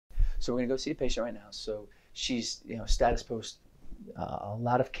So we're going to go see the patient right now. So she's, status post a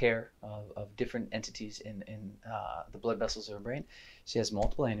lot of care of different entities in the blood vessels of her brain. She has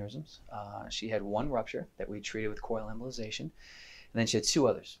multiple aneurysms. She had one rupture that we treated with coil embolization. And then she had two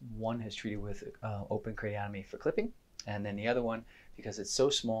others. One has treated with open craniotomy for clipping. And then the other one, because it's so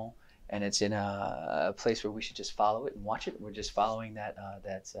small and it's in a place where we should just follow it and watch it, we're just following that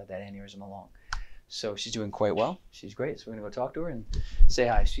aneurysm along. So she's doing quite well. She's great. So we're going to go talk to her and say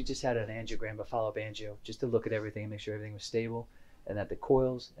hi. She just had an angiogram, a follow-up angio, just to look at everything and make sure everything was stable and that the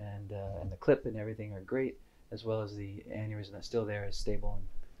coils and the clip and everything are great, as well as the aneurysm that's still there is stable and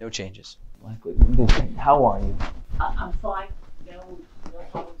no changes. How are you? I'm fine. No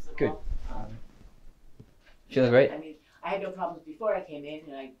problems at Good. all. Feeling great? I mean, I had no problems before I came in,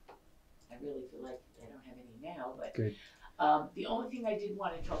 and I really feel like I don't have any now. But good. The only thing I did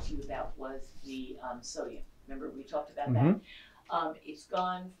want to talk to you about was the sodium. Remember we talked about that? It's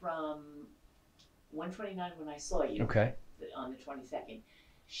gone from 129 when I saw you. Okay. On the 22nd.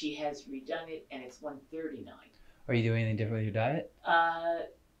 She has redone it, and it's 139. Are you doing anything different with your diet?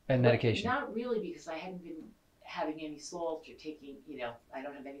 And medication? Not really, because I hadn't been having any salt or taking, I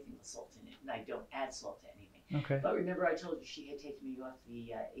don't have anything with salt in it, and I don't add salt to anything. Okay. But remember I told you she had taken me off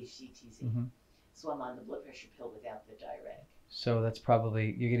the HCTZ. So I'm on the blood pressure pill without the diuretic. So that's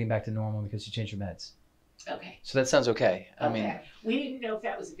probably, you're getting back to normal because you changed your meds. Okay. So that sounds okay. I Okay. mean, we didn't know if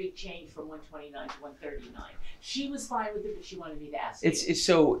that was a big change from 129 to 139. She was fine with it, but she wanted me to ask. It's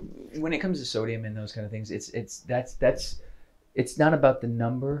so when it comes to sodium and those kind of things, it's not about the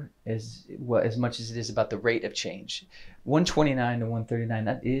number as much as it is about the rate of change. 129 to 139,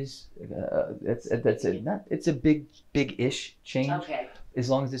 that is it's a big-ish change. Okay. As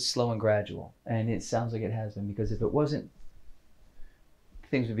long as it's slow and gradual, and it sounds like it has been, because if it wasn't,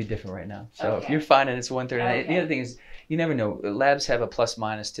 things would be different right now. So if you're fine and it's 139, the other thing is, you never know. Labs have a plus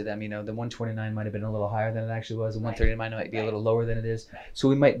minus to them. The 129 might have been a little higher than it actually was. The 139 might be a little lower than it is. So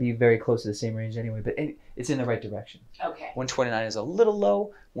we might be very close to the same range anyway, but it's in the right direction. Okay. 129 is a little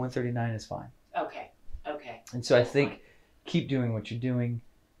low. 139 is fine. Okay. Okay. And so I think keep doing what you're doing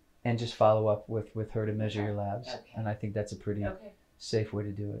and just follow up with her to measure your labs. Okay. And I think that's a pretty safe way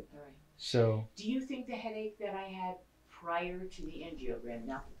to do it. All right. So do you think the headache that I had prior to the angiogram,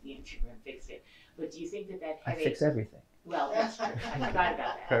 not that the angiogram fixed it, but do you think that headache... I fix everything. Well, that's true. I forgot about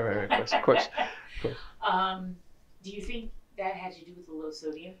that. Right, of course. Do you think that had to do with the low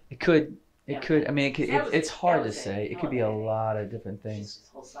sodium? It could. It could. I mean, it's hard to say. It could be a holiday. lot of different things. Just this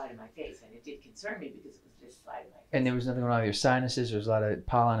whole side of my face, and it did concern me because it was this side of my face. And there was nothing going on with your sinuses. There was a lot of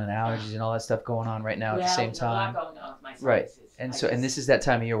pollen and allergies and all that stuff going on right now at the same time. Well, there's a lot going on with my sinuses. Right. And and this is that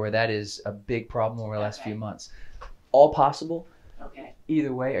time of year where that is a big problem over the last few months. All possible. Okay.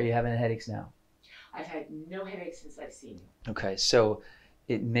 Either way, are you having headaches now? I've had no headaches since I've seen you. Okay, so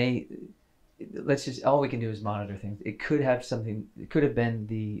it may. Let's just, all we can do is monitor things. It could have something. It could have been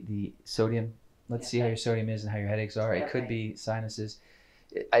the sodium. Let's see how your sodium is and how your headaches are. It could be sinuses.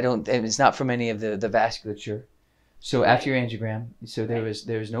 It's not from any of the vasculature. So after your angiogram, so there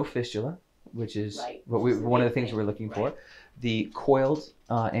was no fistula, which is one of the things we're looking for. The coiled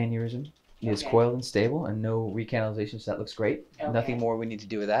aneurysm is coiled and stable, and no recanalization, so that looks great. Nothing more we need to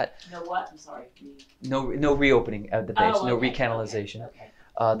do with that. No what? I'm sorry. No reopening at the base, no recanalization.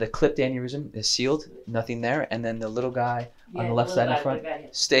 The clipped aneurysm is sealed, nothing there. And then the little guy on the left side in front,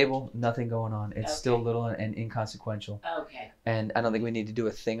 stable, nothing going on. It's still little and inconsequential. Okay. And I don't think we need to do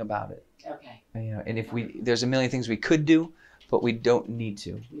a thing about it. Okay. And if there's a million things we could do, but we don't need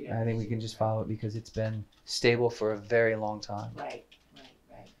to. I think we can just follow it because it's been stable for a very long time. Right.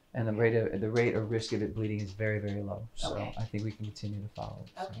 And the rate or risk of it bleeding is very, very low. So I think we can continue to follow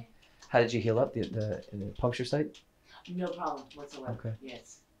it. So. Okay. How did you heal up the puncture site? No problem whatsoever. Okay.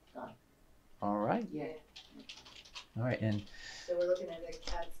 Yes. Gone. All right. Yeah. All right. And so we're looking at a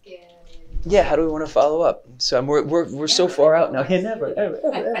CAT scan. Yeah. How do we want to follow up? So we're so far out now. Yeah. Never.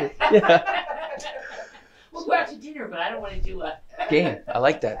 Ever. Yeah. We'll go out to dinner, but I don't want to do a game. I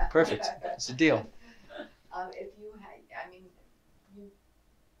like that. Perfect. It's a deal. If you had, I mean,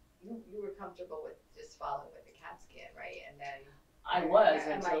 you were comfortable with just following with the CAT scan, right? And then I was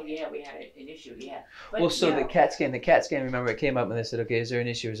until we had an issue. Yeah. But, well, so the CAT scan. Remember, it came up and they said, okay, is there an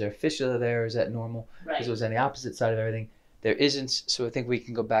issue? Is there a fistula there? Is that normal? Because it was on the opposite side of everything. There isn't. So I think we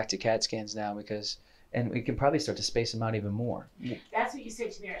can go back to CAT scans now and we can probably start to space them out even more. That's what you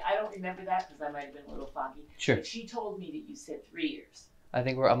said to me. I don't remember that because I might have been a little foggy. Sure. But she told me that you said 3 years. I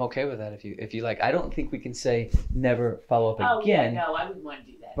think I'm okay with that if you like. I don't think we can say never follow up again. Oh yeah, no, I wouldn't want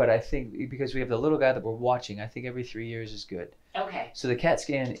to do that. But I think because we have the little guy that we're watching, I think every 3 years is good. Okay. So the CAT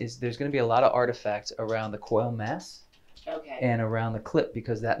scan there's going to be a lot of artifacts around the coil mass. Okay. and around the clip,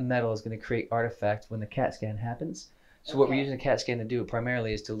 because that metal is going to create artifact when the CAT scan happens. So what we're using the CAT scan to do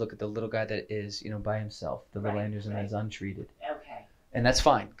primarily is to look at the little guy that is, by himself, the little aneurysm that is untreated. Okay. And that's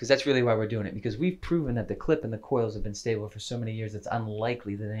fine, because that's really why we're doing it, because we've proven that the clip and the coils have been stable for so many years, it's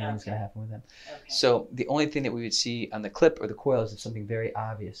unlikely that anything's going to happen with them. Okay. So the only thing that we would see on the clip or the coils is something very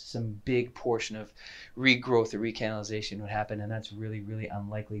obvious. Some big portion of regrowth or recanalization would happen, and that's really, really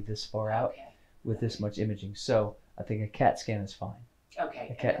unlikely this far out with this much imaging. So I think a CAT scan is fine.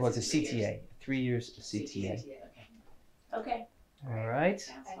 Okay. It's a CTA. 3 years of CTA. Okay. All right.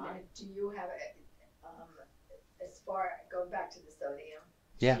 Sounds And fine. do you have as far, going back to the sodium?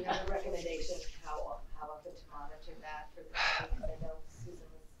 Yeah. Do you have a recommendation how often to monitor that for the because I know Susan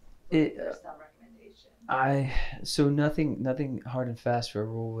was looking for some recommendation. So nothing hard and fast for a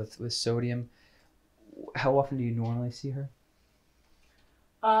rule with sodium. How often do you normally see her?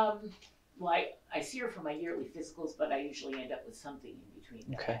 Well, I see her for my yearly physicals, but I usually end up with something in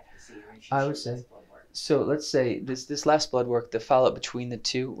between that I have to see her, and she I would sure say does blood work. So let's say this last blood work, the follow-up between the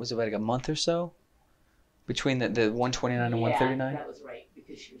two was about like a month or so? Between the 129 and 139? That was right,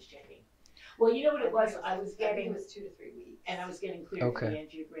 because she was checking. Well, you know what it was? I was I think getting, it was 2 to 3 weeks. and I was getting cleared for the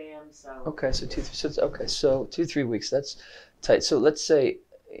angiogram, so. Okay, so 2 to 3 weeks. That's tight. So let's say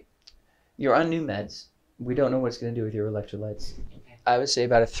you're on new meds. We don't know what it's going to do with your electrolytes. Okay. I would say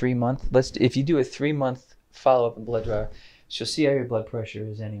about a 3 month. If you do a 3 month follow-up and blood draw, she'll see how your blood pressure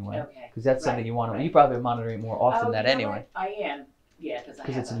is anyway. Okay. Because that's something you want to. You probably monitor it more often than that you know anyway. what? I am, yeah,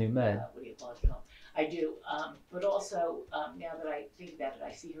 because it's a new med. What do you call it? I do, but also now that I think about it,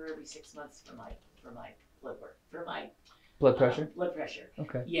 I see her every 6 months for my blood work, for my Blood pressure. blood pressure.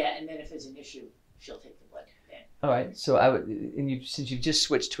 Okay. Yeah, and then if there's an issue, she'll take the blood then. All right. So I would, since you've just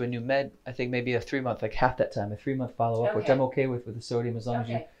switched to a new med, I think maybe a 3 month, like half that time, a 3 month follow up, which I'm okay with the sodium as long as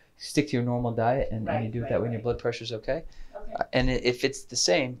you stick to your normal diet and you do it that way, and your blood pressure's okay. Okay. And if it's the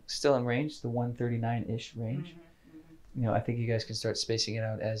same, still in range, the 139-ish range, I think you guys can start spacing it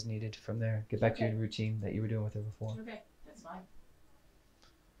out as needed from there. Get back to your routine that you were doing with her before. Okay, that's fine.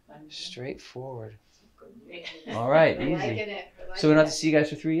 Straightforward. Great. All right, We're easy. liking it. So we don't have to see you guys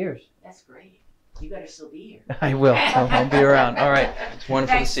for 3 years. That's great. You better still be here. I will. I'll be around. All right. It's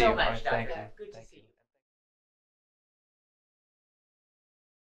wonderful Thanks to see so you. much, All right, thank Doctor. you.